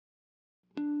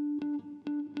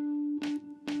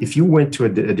if you went to a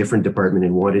different department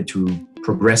and wanted to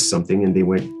progress something and they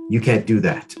went, you can't do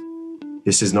that.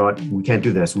 We can't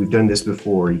do this. We've done this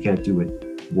before. You can't do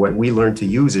it. What we learned to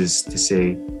use is to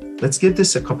say, let's give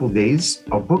this a couple of days.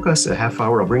 I'll book us a half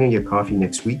hour. I'll bring in your coffee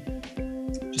next week.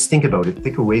 Just think about it.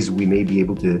 Think of ways we may be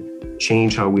able to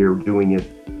change how we're doing it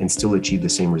and still achieve the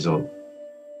same result.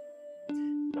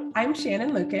 I'm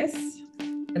Shannon Lucas.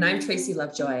 And I'm Tracy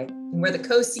Lovejoy. And we're the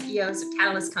co-CEOs of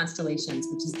Catalyst Constellations,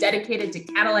 which is dedicated to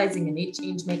catalyzing innate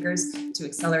change makers to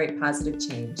accelerate positive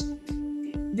change.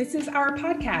 This is our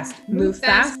podcast, Move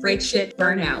Fast, Break Shit,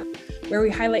 Burn Out, where we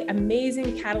highlight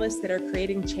amazing catalysts that are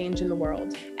creating change in the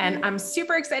world. And I'm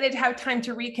super excited to have time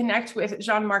to reconnect with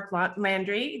Jean-Marc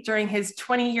Landry. During his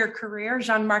 20-year career,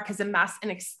 Jean-Marc has amassed an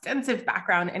extensive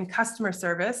background in customer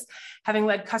service, having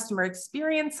led customer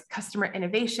experience, customer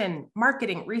innovation,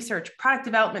 marketing, research, product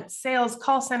development, sales,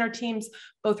 call center teams,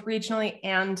 both regionally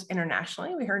and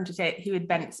internationally. We heard today he would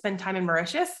spend time in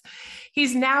Mauritius.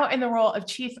 He's now in the role of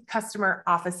Chief Customer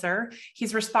Officer.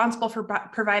 He's responsible for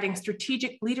providing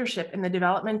strategic leadership in the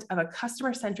development of a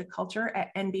customer-centric culture at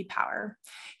NB Power.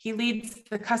 He leads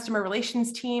the customer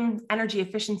relations team, energy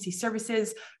efficiency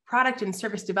services, product and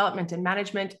service development and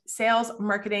management, sales,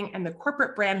 marketing, and the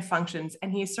corporate brand functions. And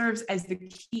he serves as the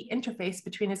key interface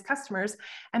between his customers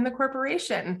and the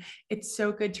corporation. It's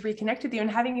so good to reconnect with you and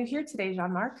having you here today,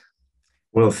 Jean-Marc.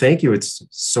 Well, thank you. It's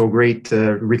so great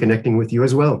reconnecting with you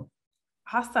as well.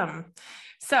 Awesome.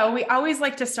 So we always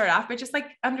like to start off by just like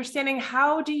understanding,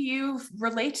 how do you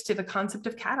relate to the concept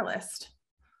of catalyst?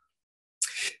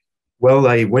 Well,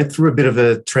 I went through a bit of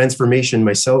a transformation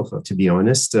myself, to be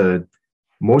honest.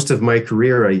 Most of my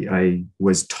career, I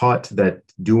was taught that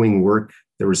doing work,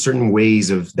 there were certain ways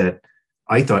that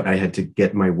I thought I had to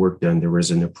get my work done. There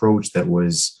was an approach that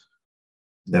was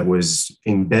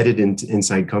embedded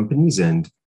inside companies, and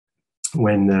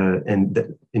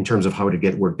in terms of how to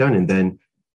get work done. And then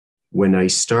when I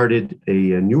started a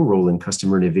new role in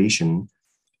customer innovation,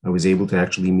 I was able to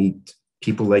actually meet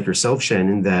people like yourself,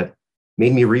 Shannon, that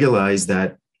made me realize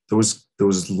that those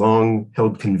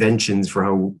long-held conventions for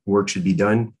how work should be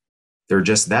done, they're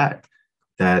just that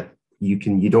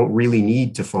you don't really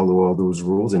need to follow all those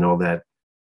rules and all that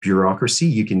bureaucracy.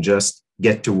 You can just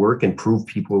get to work and prove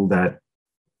people that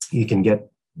you can get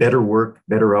better work,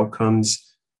 better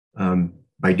outcomes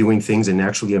by doing things in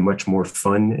actually a much more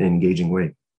fun and engaging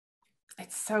way.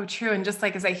 It's so true. And just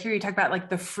like, as I hear you talk about like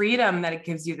the freedom that it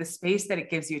gives you, the space that it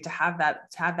gives you to have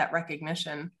that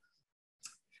recognition.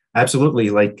 Absolutely.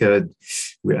 Like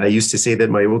I used to say that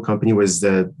my old company was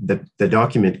the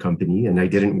document company, and I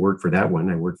didn't work for that one.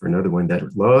 I worked for another one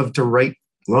that loved to write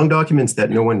long documents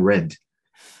that no one read.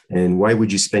 And why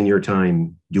would you spend your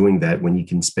time doing that when you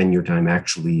can spend your time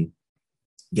actually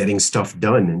getting stuff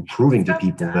done and proving to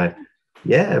people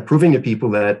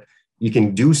that you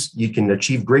can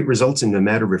achieve great results in a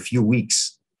matter of a few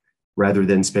weeks rather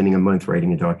than spending a month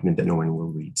writing a document that no one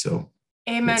will read. So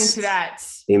amen to that.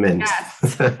 Amen.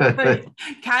 Yes.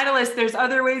 Catalyst, there's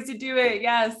other ways to do it.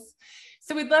 Yes.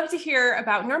 So we'd love to hear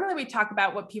about, normally we talk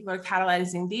about what people are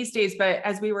catalyzing these days, but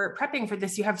as we were prepping for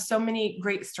this, you have so many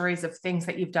great stories of things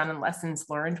that you've done and lessons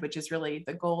learned, which is really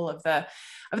the goal of the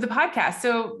podcast.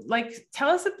 So like, tell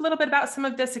us a little bit about some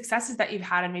of the successes that you've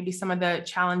had and maybe some of the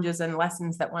challenges and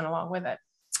lessons that went along with it.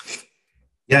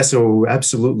 Yeah, so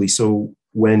absolutely. So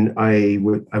when I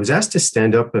was asked to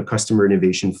stand up a customer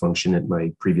innovation function at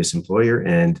my previous employer,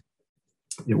 and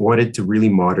it wanted to really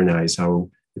modernize how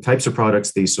the types of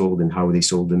products they sold and how they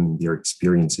sold them, their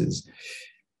experiences.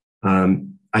 I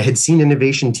had seen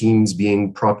innovation teams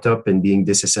being propped up and being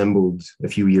disassembled a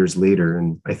few years later,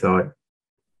 and I thought,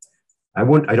 I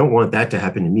don't want that to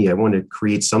happen to me. I want to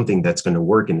create something that's going to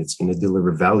work and it's going to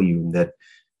deliver value that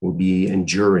will be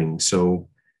enduring. So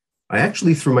I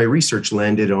actually, through my research,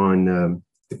 landed on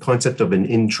the concept of an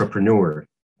intrapreneur.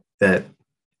 That,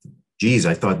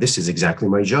 I thought this is exactly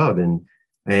my job. And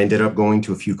I ended up going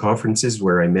to a few conferences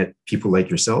where I met people like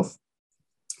yourself,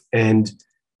 and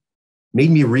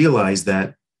made me realize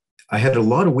that I had a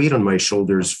lot of weight on my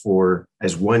shoulders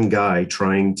as one guy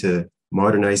trying to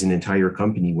modernize an entire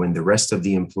company when the rest of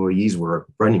the employees were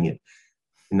running it.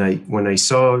 And when I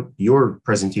saw your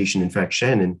presentation, in fact,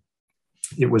 Shannon,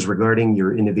 it was regarding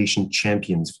your Innovation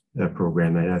Champions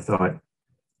program. And I thought,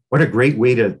 what a great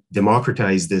way to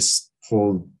democratize this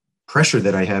whole pressure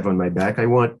that I have on my back.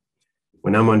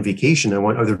 When I'm on vacation, I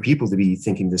want other people to be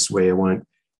thinking this way. I want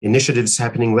initiatives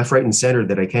happening left, right, and center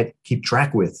that I can't keep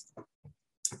track with.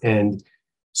 And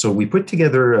so we put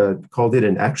together, called it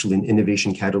an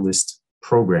Innovation Catalyst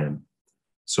program.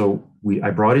 So I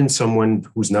brought in someone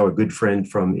who's now a good friend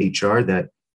from HR that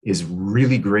is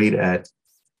really great at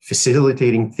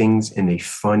facilitating things in a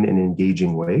fun and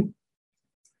engaging way.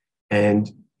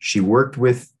 And she worked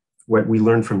with what we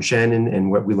learned from Shannon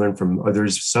and what we learned from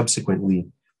others subsequently,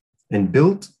 and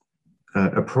built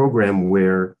a program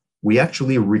where we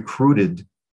actually recruited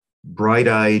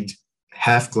bright-eyed,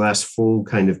 half-glass full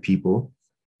kind of people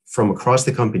from across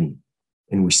the company.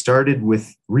 And we started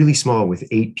with really small, with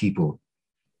 8 people.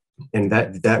 And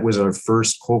that was our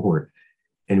first cohort.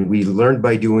 And we learned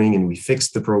by doing, and we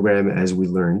fixed the program as we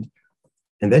learned.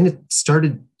 And then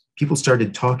people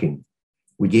started talking.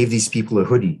 We gave these people a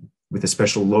hoodie with a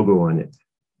special logo on it.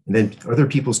 And then other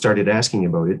people started asking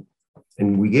about it.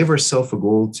 And we gave ourselves a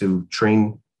goal to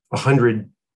train 100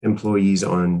 employees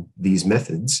on these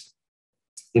methods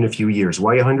in a few years.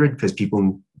 Why 100? Because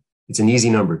it's an easy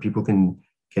number. People can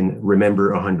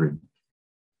remember 100.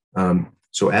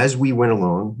 So as we went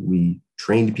along, we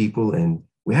trained people, and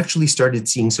we actually started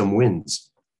seeing some wins.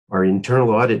 Our internal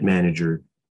audit manager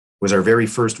was our very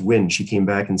first win. She came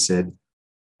back and said,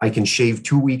 I can shave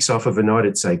 2 weeks off of an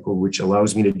audit cycle, which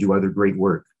allows me to do other great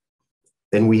work.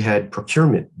 Then we had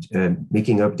procurement,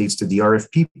 making updates to the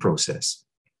RFP process,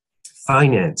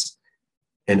 finance.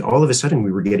 And all of a sudden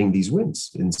we were getting these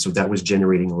wins. And so that was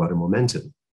generating a lot of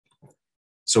momentum.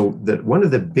 So one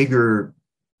of the bigger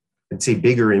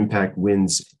impact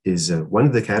wins is one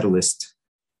of the catalysts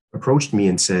approached me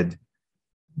and said,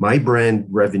 my brand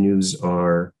revenues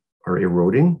are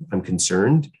eroding. I'm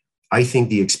concerned. I think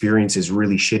the experience is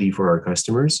really shitty for our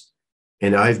customers.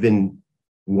 And I've been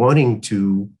wanting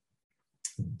to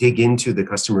dig into the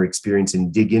customer experience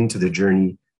and dig into the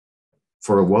journey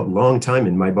for a long time.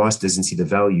 And my boss doesn't see the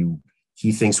value.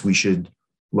 He thinks we should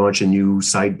launch a new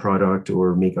side product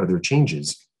or make other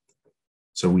changes.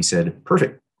 So we said,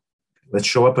 perfect. Let's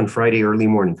show up on Friday early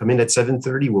morning. Come in at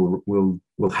 7:30.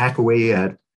 We'll hack away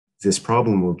at this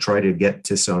problem. We'll try to get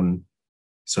to some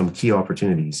key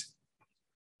opportunities.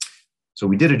 So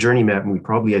we did a journey map, and we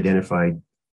probably identified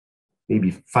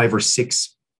maybe 5 or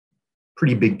 6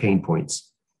 pretty big pain points.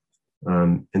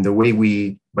 And the way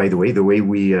we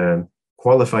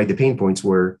qualified the pain points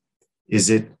were, is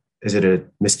it a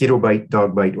mosquito bite,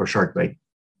 dog bite, or shark bite?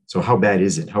 So how bad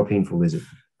is it? How painful is it?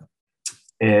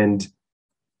 And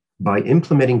by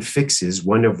implementing fixes,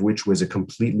 one of which was a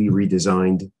completely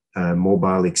redesigned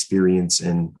mobile experience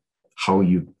and how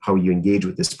you engage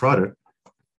with this product,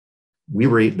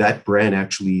 that brand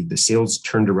actually, the sales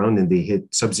turned around, and they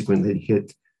subsequently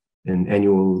hit an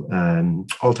annual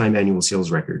all-time annual sales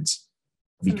records,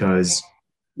 because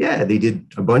they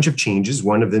did a bunch of changes,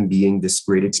 one of them being this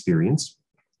great experience.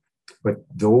 But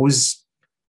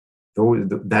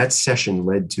that session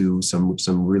led to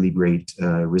some really great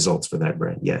results for that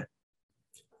brand. Yeah.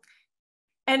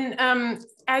 And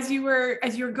as you were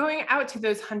going out to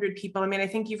those 100 people, I mean, I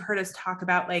think you've heard us talk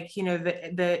about, like, you know,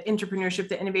 the entrepreneurship,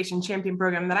 the innovation champion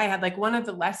program that I had. Like, one of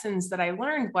the lessons that I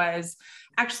learned was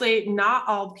actually not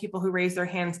all the people who raise their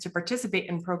hands to participate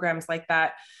in programs like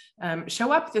that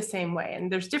show up the same way.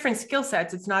 And there's different skill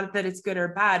sets. It's not that it's good or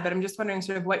bad, but I'm just wondering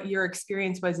sort of what your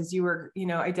experience was as you were, you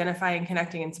know, identifying,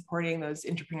 connecting, and supporting those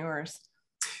entrepreneurs.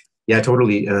 Yeah,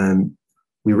 totally.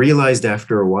 We realized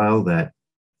after a while that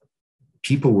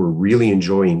people were really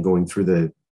enjoying going through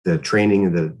the training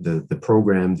and the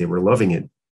program. They were loving it.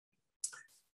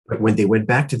 But when they went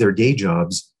back to their day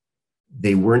jobs,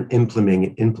 they weren't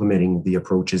implementing the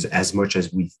approaches as much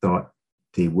as we thought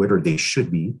they would or they should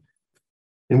be.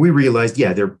 And we realized,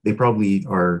 they probably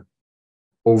are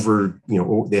over, you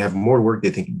know, they have more work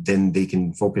than they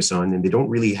can focus on, and they don't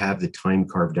really have the time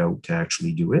carved out to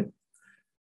actually do it.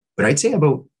 But I'd say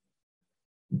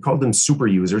we called them super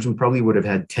users. We probably would have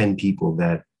had 10 people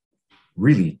that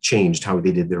really changed how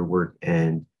they did their work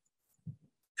and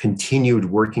continued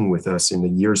working with us in the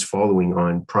years following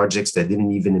on projects that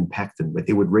didn't even impact them, but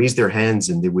they would raise their hands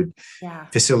and they would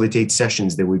facilitate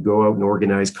sessions. They would go out and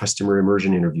organize customer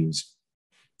immersion interviews.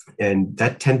 And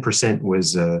that 10%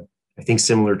 was, I think,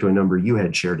 similar to a number you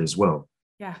had shared as well.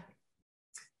 Yeah.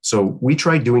 So we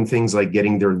tried doing things like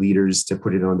getting their leaders to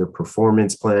put it on their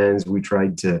performance plans. We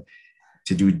tried to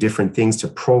do different things to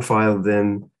profile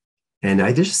them. And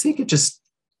I just think it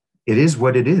is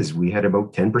what it is. We had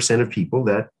about 10% of people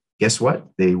that, guess what?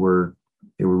 They were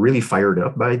really fired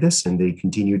up by this, and they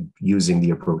continued using the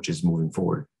approaches moving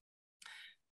forward.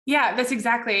 Yeah, that's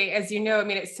exactly, as you know, I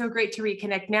mean, it's so great to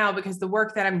reconnect now because the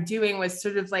work that I'm doing was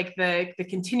sort of like the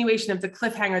continuation of the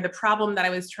cliffhanger, the problem that I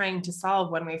was trying to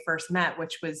solve when we first met,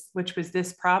 which was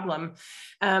this problem.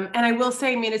 And I will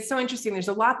say, I mean, it's so interesting. There's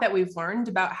a lot that we've learned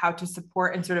about how to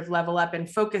support and sort of level up and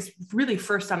focus really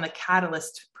first on the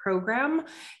Catalyst program.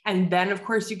 And then, of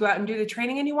course, you go out and do the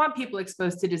training and you want people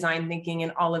exposed to design thinking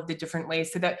in all of the different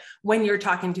ways so that when you're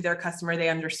talking to their customer, they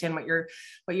understand what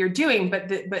you're doing.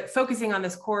 But focusing on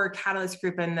this core Catalyst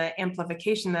group and the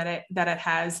amplification that it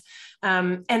has.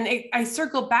 I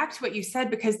circle back to what you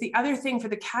said, because the other thing for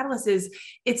the Catalyst is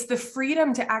it's the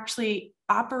freedom to actually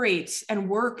operate and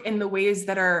work in the ways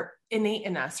that are innate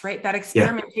in us, right? That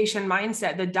experimentation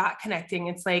mindset, the dot connecting.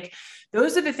 It's like,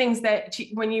 those are the things that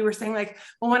when you were saying like,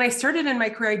 well, when I started in my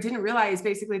career, I didn't realize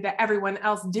basically that everyone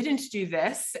else didn't do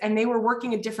this and they were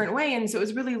working a different way. And so it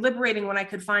was really liberating when I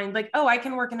could find like, oh, I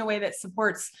can work in a way that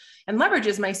supports and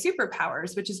leverages my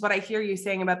superpowers, which is what I hear you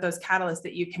saying about those catalysts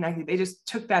that you connected. They just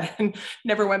took that and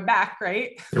never went back,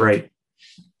 right? Right.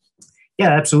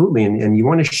 Yeah, absolutely. And you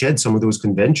want to shed some of those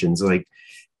conventions, like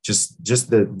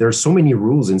there's so many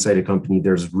rules inside a company.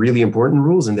 There's really important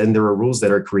rules, and then there are rules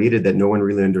that are created that no one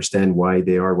really understand why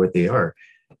they are what they are.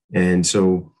 And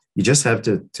so you just have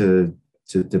to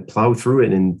plow through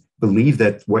it and believe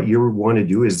that what you want to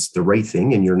do is the right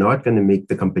thing, and you're not going to make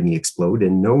the company explode.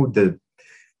 And no, the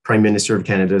Prime Minister of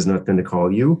Canada is not going to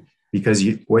call you because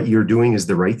what you're doing is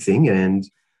the right thing and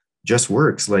just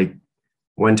works. Like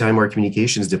one time, our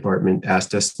communications department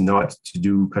asked us not to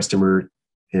do customer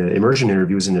immersion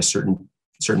interviews in a certain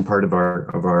part of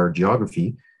our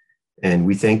geography, and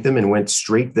we thanked them and went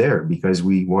straight there because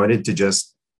we wanted to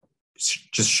just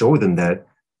show them that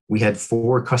we had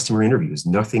 4 customer interviews.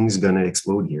 Nothing's going to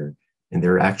explode here, and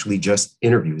they're actually just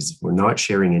interviews. We're not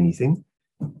sharing anything,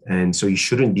 and so you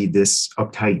shouldn't be this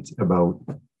uptight about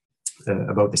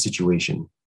the situation.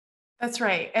 That's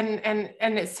right. And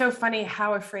it's so funny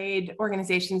how afraid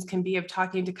organizations can be of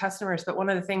talking to customers. But one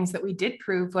of the things that we did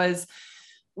prove was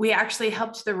we actually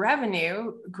helped the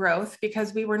revenue growth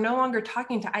because we were no longer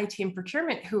talking to IT and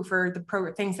procurement, who for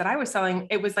the things that I was selling,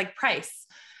 it was like price.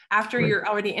 After right. You're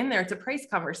already in there, it's a price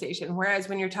conversation. Whereas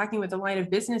when you're talking with a line of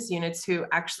business units who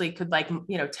actually could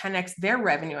 10x their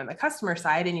revenue on the customer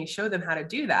side, and you show them how to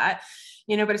do that,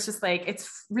 but it's just like,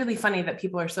 it's really funny that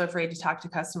people are so afraid to talk to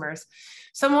customers.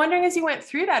 So I'm wondering, as you went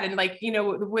through that and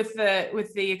with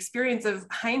the experience of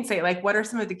hindsight, what are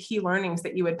some of the key learnings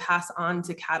that you would pass on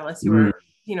to Catalyst? You were,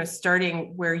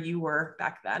 starting where you were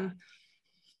back then.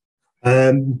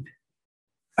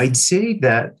 I'd say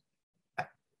that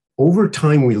over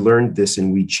time, we learned this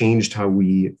and we changed how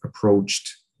we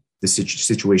approached the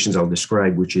situations I'll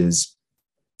describe, which is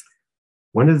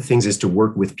one of the things is to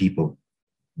work with people.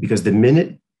 Because the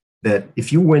minute that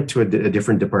if you went to a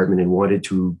different department and wanted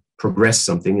to progress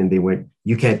something and they went,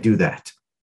 you can't do that.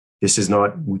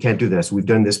 We can't do this. We've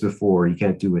done this before. You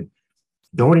can't do it.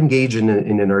 Don't engage in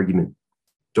an argument.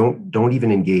 Don't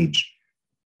even engage.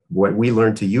 What we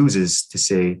learned to use is to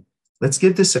say, let's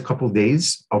give this a couple of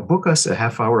days. I'll book us a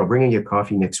half hour. I'll bring in your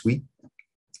coffee next week.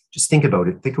 Just think about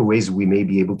it. Think of ways we may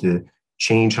be able to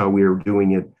change how we're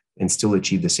doing it and still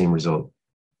achieve the same result.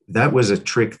 That was a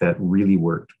trick that really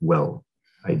worked well,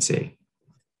 I'd say.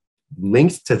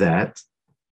 Linked to that,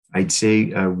 I'd say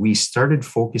we started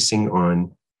focusing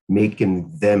on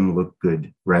making them look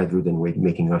good rather than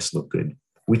making us look good.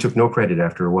 We took no credit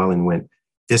after a while and went,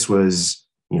 this was,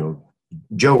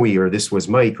 Joey, or this was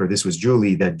Mike, or this was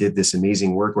Julie that did this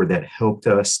amazing work or that helped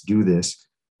us do this.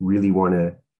 We really want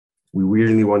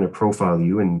to profile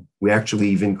you. And we actually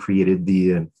even created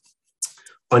the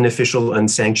unofficial,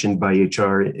 unsanctioned by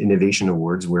HR Innovation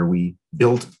Awards, where we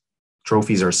built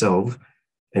trophies ourselves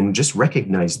and just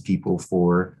recognized people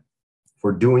for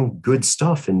doing good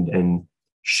stuff and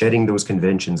shedding those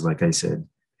conventions, like I said.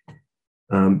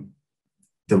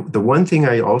 The one thing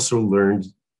I also learned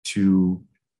to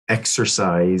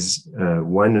exercise,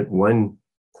 one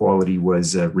quality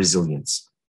was resilience.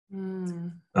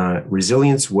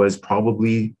 Resilience was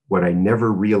probably what I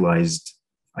never realized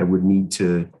I would need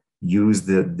to use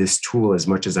this tool as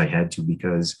much as I had to,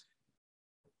 because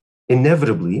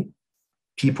inevitably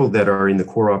people that are in the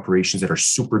core operations that are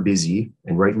super busy,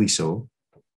 and rightly so,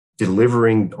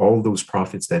 delivering all those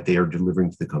profits that they are delivering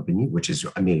to the company, which is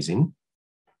amazing,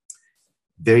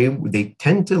 they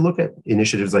tend to look at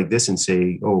initiatives like this and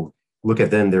say, oh, look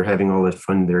at them, they're having all that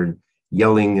fun, they're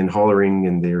yelling and hollering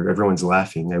and everyone's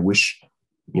laughing. I wish,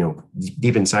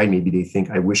 deep inside maybe they think,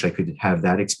 I wish I could have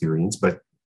that experience, but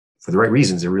for the right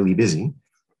reasons, they're really busy.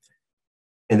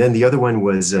 And then the other one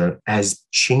was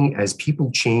as people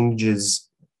changes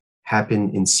happen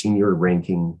in senior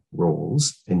ranking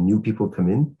roles and new people come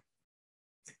in,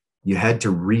 you had to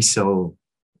resell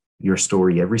your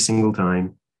story every single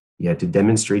time. You had to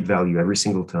demonstrate value every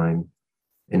single time.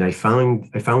 And I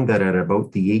found that at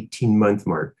about the 18-month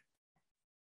mark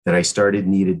that I started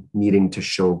needing to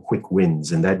show quick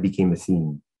wins. And that became a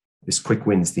theme, this quick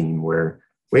wins theme where,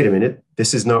 wait a minute,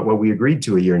 this is not what we agreed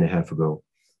to a year and a half ago.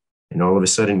 And all of a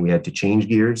sudden we had to change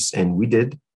gears, and we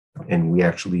did. And we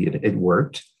actually, it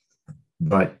worked.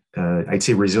 But I'd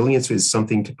say resilience is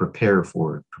something to prepare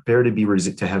for, to be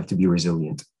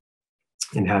resilient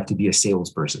and have to be a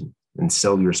salesperson and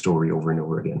sell your story over and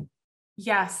over again.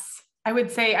 Yes. I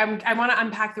would say I want to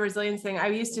unpack the resilience thing. I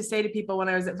used to say to people when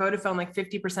I was at Vodafone, like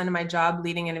 50% of my job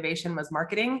leading innovation was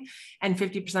marketing, and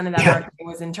 50% of that marketing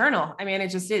was internal. I mean, it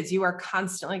just is. You are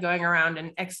constantly going around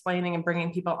and explaining and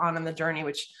bringing people on the journey,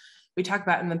 which we talk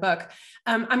about in the book.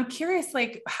 I'm curious,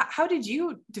 like, how did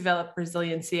you develop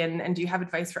resiliency, and do you have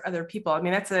advice for other people? I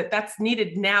mean, that's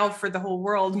needed now for the whole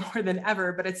world more than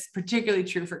ever, but it's particularly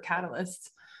true for Catalyst.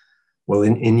 Well,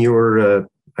 in your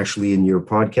actually in your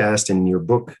podcast and in your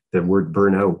book, the word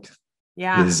burnout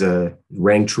is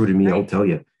rang true to me. Right. I'll tell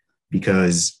you,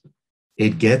 because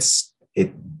it gets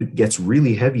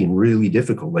really heavy and really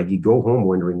difficult. Like, you go home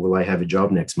wondering, will I have a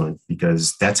job next month?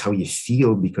 Because that's how you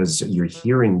feel, because you're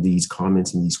hearing these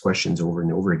comments and these questions over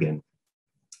and over again.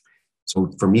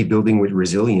 So for me, building with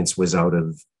resilience was out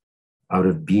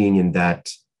of being in that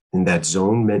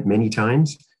zone many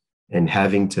times, and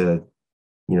having to,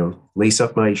 lace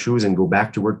up my shoes and go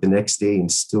back to work the next day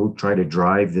and still try to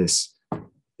drive this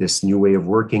new way of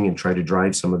working and try to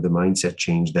drive some of the mindset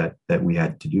change that we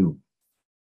had to do.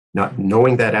 Not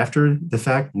knowing that after the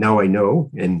fact, now I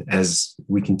know. And as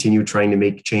we continue trying to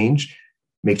make change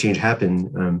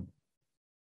happen,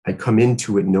 I come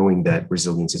into it knowing that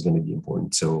resilience is going to be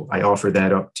important. So I offer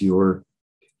that up to your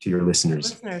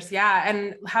listeners. Yeah.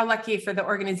 And how lucky for the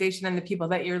organization and the people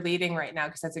that you're leading right now,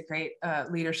 because that's a great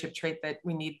leadership trait that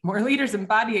we need more leaders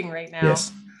embodying right now.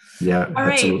 Yes. Yeah, all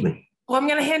absolutely. Right. Well, I'm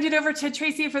going to hand it over to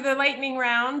Tracy for the lightning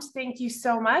round. Thank you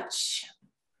so much.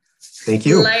 Thank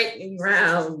you. Lightning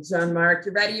round, Jean-Marc.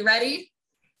 You ready?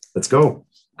 Let's go.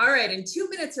 All right. In 2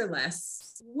 minutes or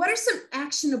less, what are some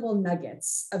actionable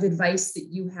nuggets of advice that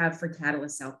you have for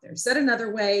Catalysts out there? Said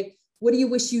another way, what do you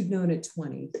wish you'd known at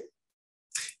 20?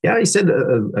 Yeah,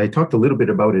 I talked a little bit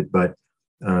about it, but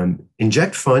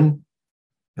inject fun,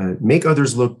 make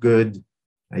others look good.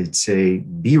 I'd say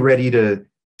be ready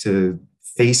to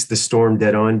face the storm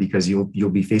dead on, because you'll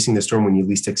be facing the storm when you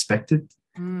least expect it.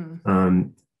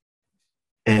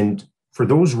 And for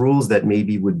those rules that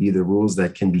maybe would be the rules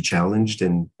that can be challenged,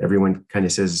 and everyone kind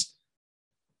of says,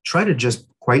 try to just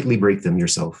quietly break them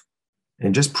yourself,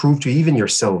 and just prove to even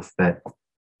yourself that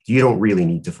you don't really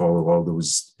need to follow all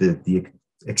those the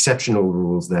exceptional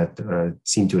rules that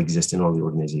seem to exist in all the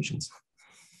organizations.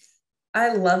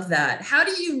 I love that. How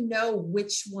do you know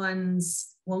which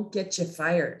ones won't get you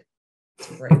fired?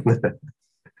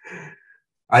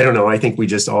 I don't know. I think we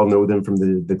just all know them from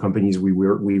the companies we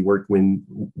work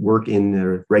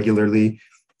in regularly.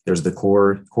 There's the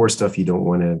core stuff you don't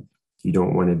want to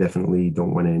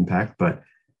impact, but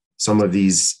some of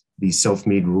these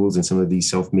self-made rules and some of these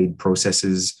self-made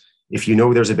processes, if you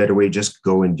know there's a better way, just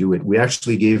go and do it. We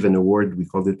actually gave an award. We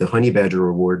called it the Honey Badger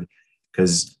Award,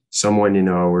 because someone in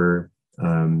our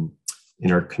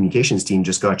communications team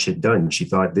just got shit done. She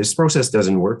thought, this process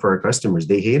doesn't work for our customers.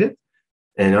 They hate it,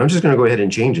 and I'm just going to go ahead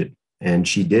and change it. And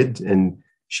she did, and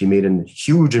she made a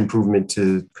huge improvement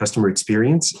to customer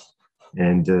experience.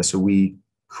 And so we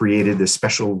created a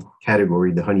special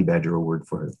category, the Honey Badger Award,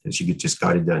 for her, because she just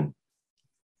got it done.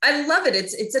 I love it.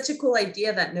 It's such a cool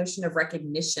idea, that notion of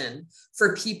recognition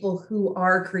for people who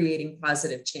are creating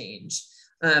positive change.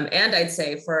 And I'd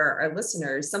say for our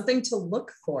listeners, something to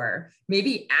look for.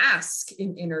 Maybe ask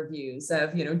in interviews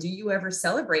of, do you ever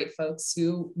celebrate folks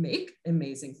who make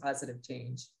amazing positive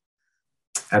change?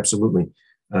 Absolutely.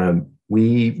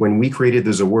 When we created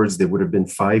those awards, there would have been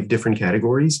 5 different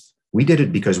categories. We did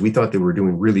it because we thought they were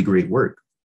doing really great work.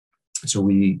 So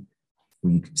we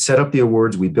set up the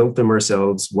awards, we built them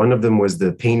ourselves. One of them was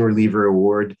the Pain Reliever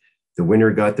Award. The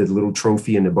winner got the little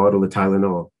trophy and a bottle of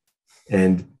Tylenol.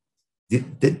 And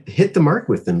it hit the mark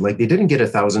with them. Like, they didn't get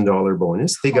 $1,000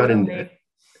 bonus. They got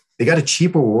a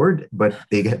cheap award, but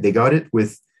they got it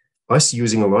with us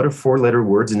using a lot of 4-letter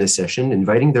words in a session,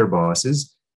 inviting their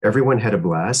bosses. Everyone had a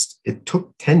blast. It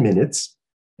took 10 minutes,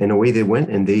 and away they went,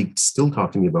 and they still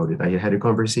talk to me about it. I had a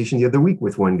conversation the other week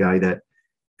with one guy that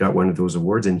got one of those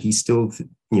awards, and he still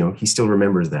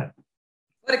remembers that.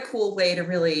 What a cool way to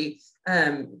really,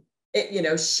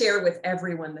 share with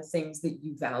everyone the things that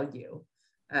you value.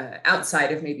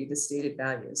 outside of maybe the stated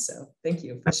values. So thank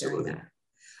you for sharing Absolutely. that.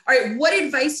 All right, what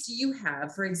advice do you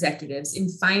have for executives in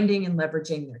finding and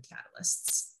leveraging their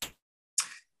catalysts?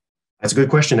 That's a good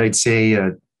question. I'd say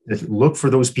look for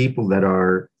those people that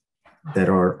are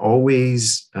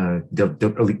always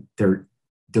they're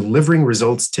delivering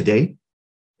results today,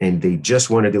 and they just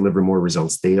want to deliver more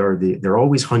results. They're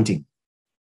always hunting.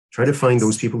 Try to find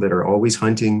those people that are always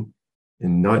hunting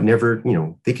and never,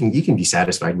 you can be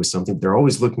satisfied with something. They're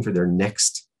always looking for their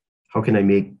next. How can I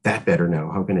make that better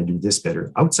now? How can I do this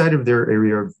better outside of their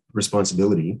area of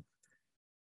responsibility?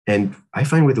 And I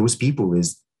find with those people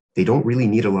is they don't really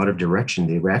need a lot of direction.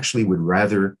 They actually would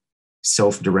rather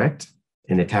self-direct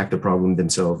and attack the problem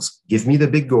themselves. Give me the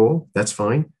big goal, that's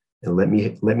fine, and let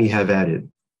me have at it,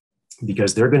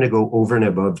 because they're going to go over and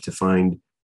above to find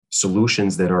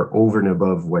solutions that are over and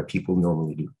above what people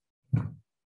normally do.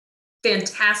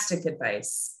 Fantastic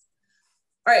advice.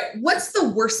 All right, what's the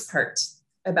worst part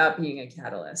about being a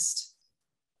catalyst?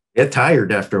 Get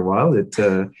tired after a while.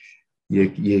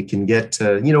 You can get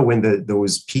when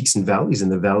those peaks and valleys,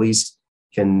 and the valleys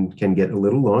can get a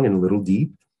little long and a little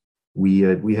deep. We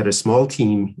had a small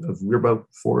team we're about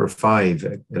 4 or 5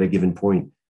 at a given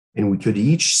point, and we could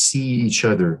each see each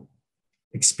other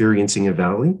experiencing a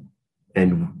valley,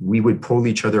 and we would pull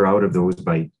each other out of those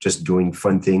by just doing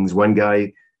fun things. One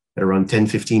guy at around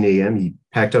 10:15 a.m., he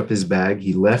packed up his bag,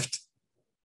 he left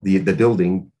the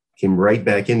building, came right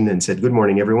back in and said, "Good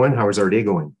morning, everyone. How is our day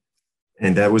going?"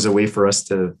 And that was a way for us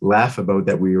to laugh about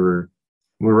that. We were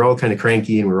all kind of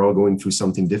cranky and we were all going through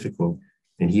something difficult,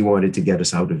 and he wanted to get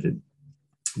us out of it.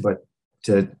 But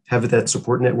to have that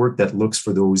support network that looks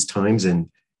for those times and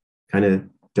kind of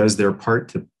does their part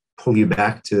to pull you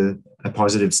back to a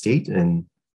positive state. And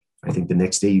I think the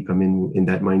next day you come in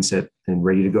that mindset and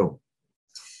ready to go.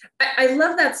 I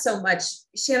love that so much.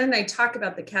 Shannon and I talk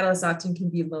about the catalysts often can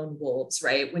be lone wolves,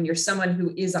 right? When you're someone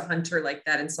who is a hunter like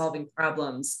that and solving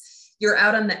problems, you're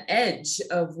out on the edge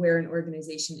of where an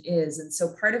organization is. And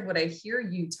so part of what I hear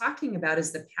you talking about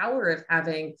is the power of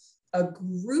having a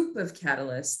group of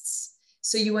catalysts,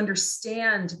 so you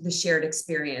understand the shared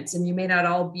experience. And you may not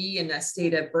all be in a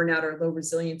state of burnout or low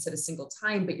resilience at a single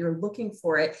time, but you're looking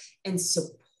for it and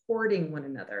supporting one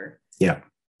another. Yeah.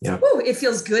 Yeah. Woo, it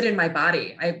feels good in my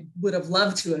body. I would have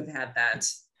loved to have had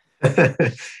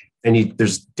that. And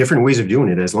there's different ways of doing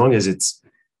it, as long as it's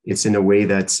in a way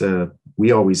that's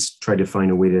we always try to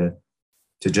find a way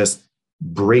to just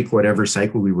break whatever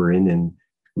cycle we were in, and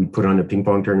we put on a ping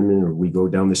pong tournament, or we go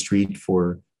down the street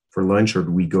for lunch, or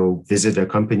we go visit a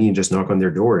company and just knock on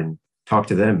their door and talk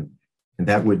to them, and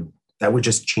that would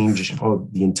just change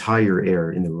the entire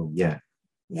air in the room. Yeah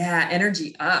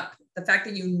Energy up. The fact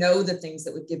that you know the things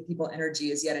that would give people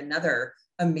energy is yet another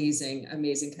amazing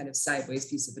kind of sideways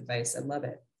piece of advice. I love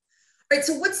it. All right,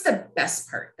 so what's the best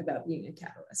part about being a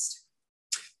catalyst?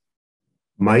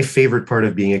 My favorite part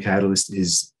of being a catalyst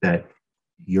is that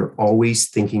you're always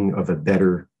thinking of a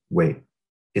better way.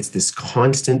 It's this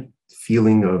constant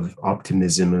feeling of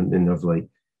optimism and of like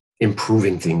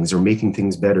improving things or making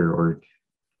things better,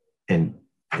 and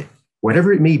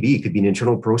whatever it may be. It could be an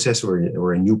internal process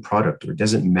or a new product, or it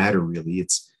doesn't matter really.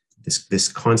 It's this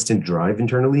constant drive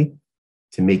internally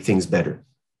to make things better.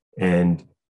 And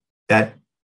that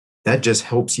just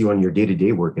helps you on your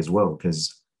day-to-day work as well,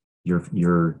 because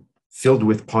you're filled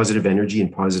with positive energy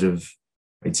and positive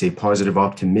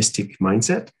optimistic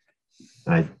mindset.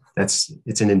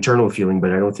 It's an internal feeling,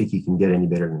 but I don't think you can get any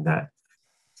better than that.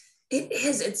 It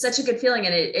is. It's such a good feeling.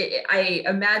 And I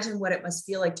imagine what it must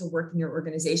feel like to work in your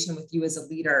organization with you as a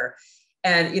leader.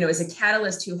 And, as a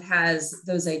catalyst who has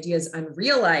those ideas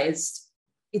unrealized,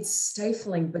 it's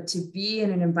stifling. But to be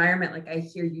in an environment like I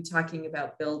hear you talking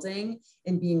about building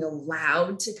and being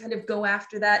allowed to kind of go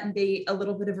after that and be a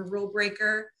little bit of a rule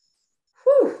breaker,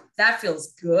 that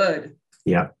feels good.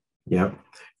 Yeah. Yeah.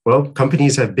 Well,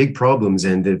 companies have big problems,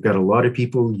 and they've got a lot of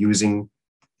people using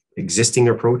existing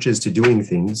approaches to doing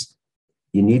things.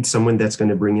 You need someone that's going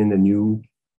to bring in a new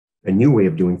way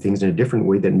of doing things in a different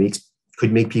way that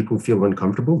could make people feel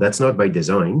uncomfortable. That's not by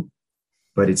design,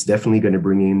 but it's definitely going to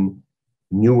bring in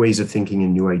new ways of thinking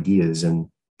and new ideas. And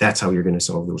that's how you're going to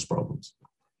solve those problems.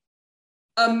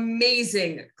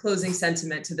 Amazing closing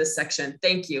sentiment to this section.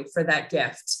 Thank you for that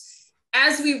gift.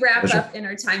 As we wrap up in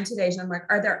our time today, Jean-Marc,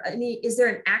 is there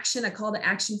an action, a call to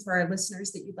action for our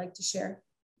listeners that you'd like to share?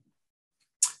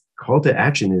 Call to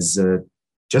action is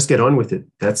just get on with it.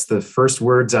 That's the first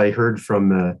words I heard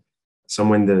from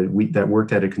someone that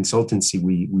worked at a consultancy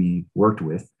we worked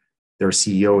with, their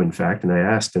CEO, in fact. And I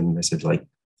asked him, I said,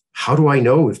 how do I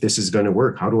know if this is going to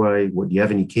work? Do you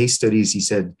have any case studies? He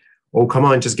said, "Oh, come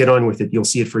on, just get on with it. You'll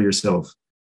see it for yourself."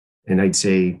 And I'd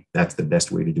say that's the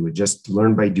best way to do it. Just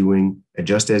learn by doing,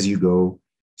 adjust as you go,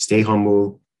 stay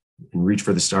humble, and reach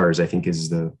for the stars, I think is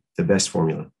the best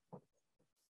formula.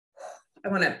 I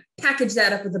want to package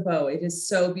that up with a bow. It is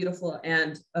so beautiful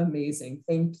and amazing.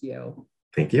 Thank you.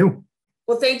 Thank you.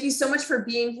 Well, thank you so much for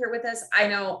being here with us. I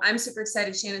know I'm super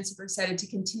excited, Shannon, super excited to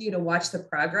continue to watch the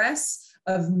progress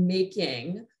of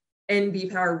making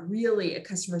NB Power really a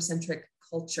customer-centric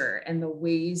culture and the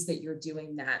ways that you're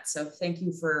doing that. So thank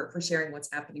you for sharing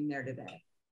what's happening there today.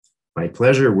 My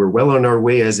pleasure. We're well on our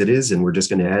way as it is, and we're just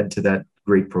going to add to that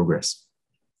great progress.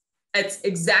 That's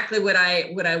exactly what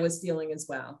I was feeling as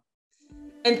well.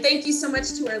 And thank you so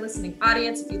much to our listening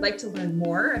audience. If you'd like to learn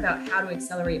more about how to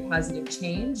accelerate positive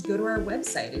change, go to our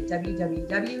website at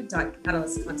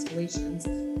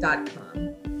www.catalystconstellations.com.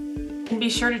 And be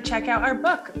sure to check out our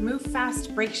book, Move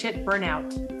Fast, Break Shit, Burn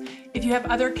Out. If you have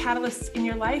other catalysts in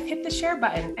your life, hit the share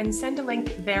button and send a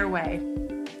link their way.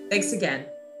 Thanks again.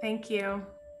 Thank you.